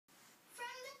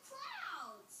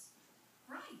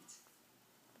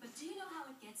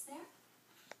gets there?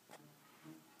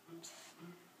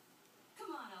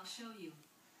 Come on, I'll show you.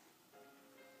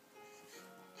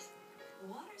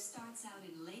 Water starts out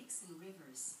in lakes and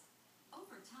rivers.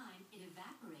 Over time, it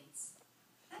evaporates.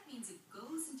 That means it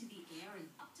goes into the air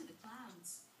and up to the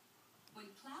clouds.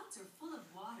 When clouds are full of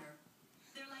water,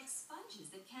 they're like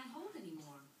sponges that can't hold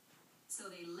anymore. So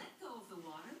they let go of the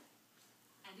water,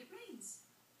 and it rains.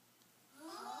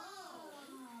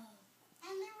 Oh!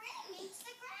 And the rain makes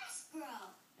the grass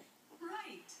grow.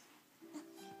 Right.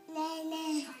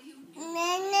 Nana.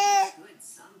 Good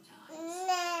sometimes. But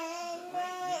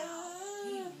right now,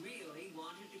 he really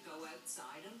wanted to go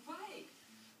outside and play.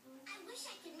 I wish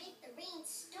I could make the rain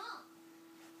stop.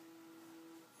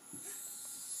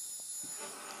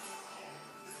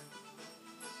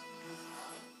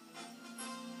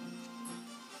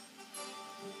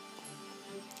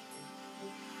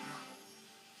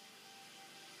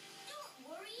 Don't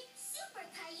worry, Super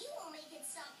Caillou will make it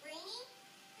stop raining.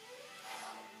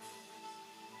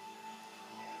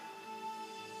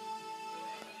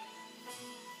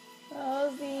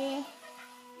 Rosie.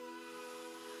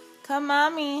 Come,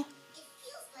 Mommy. It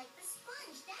feels like the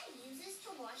sponge Daddy uses to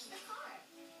wash the car.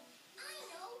 I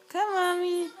know. Come,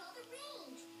 Mommy. Look at all the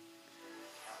rain.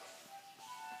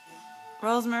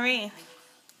 Rosemary.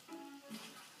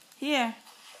 Here.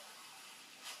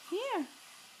 Here.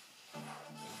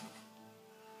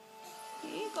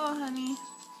 Here you go, honey.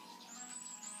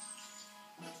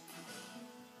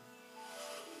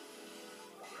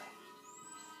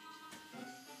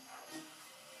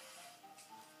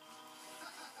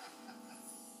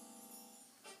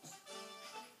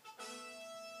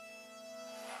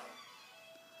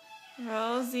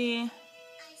 Rosie.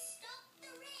 I stopped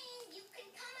the rain. You can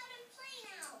come out and play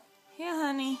now. Here,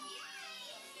 honey.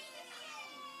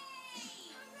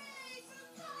 Hooray for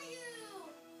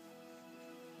Caillou!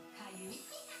 Caillou?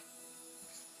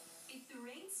 If the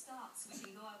rain stops, we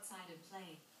can go outside and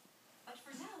play. But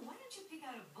for now, why don't you pick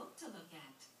out a book to look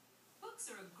at? Books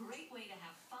are a great way to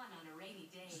have fun on a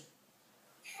rainy day.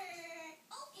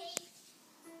 Okay.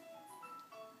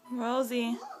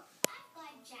 Rosie. Look, I've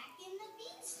got Jack and the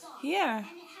Beanstalk. Here.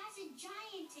 And it has a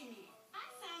giant in it. I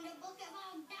found a book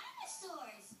about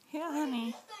dinosaurs. Here, What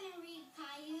honey. are you gonna read,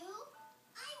 Caillou?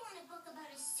 I want a book about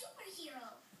a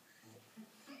superhero.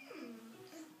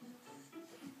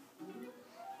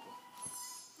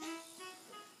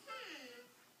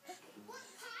 What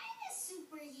kind of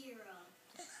superhero?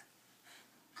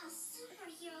 A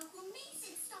superhero who makes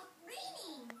it stop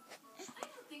raining. I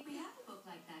don't think we have a book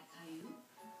like that, Caillou.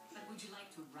 But would you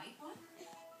like to write one?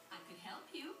 I could help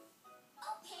you.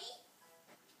 Okay.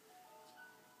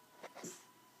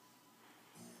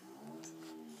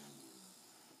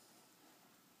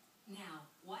 Now,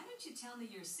 why don't you tell me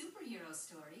your superhero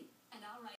story, and I'll write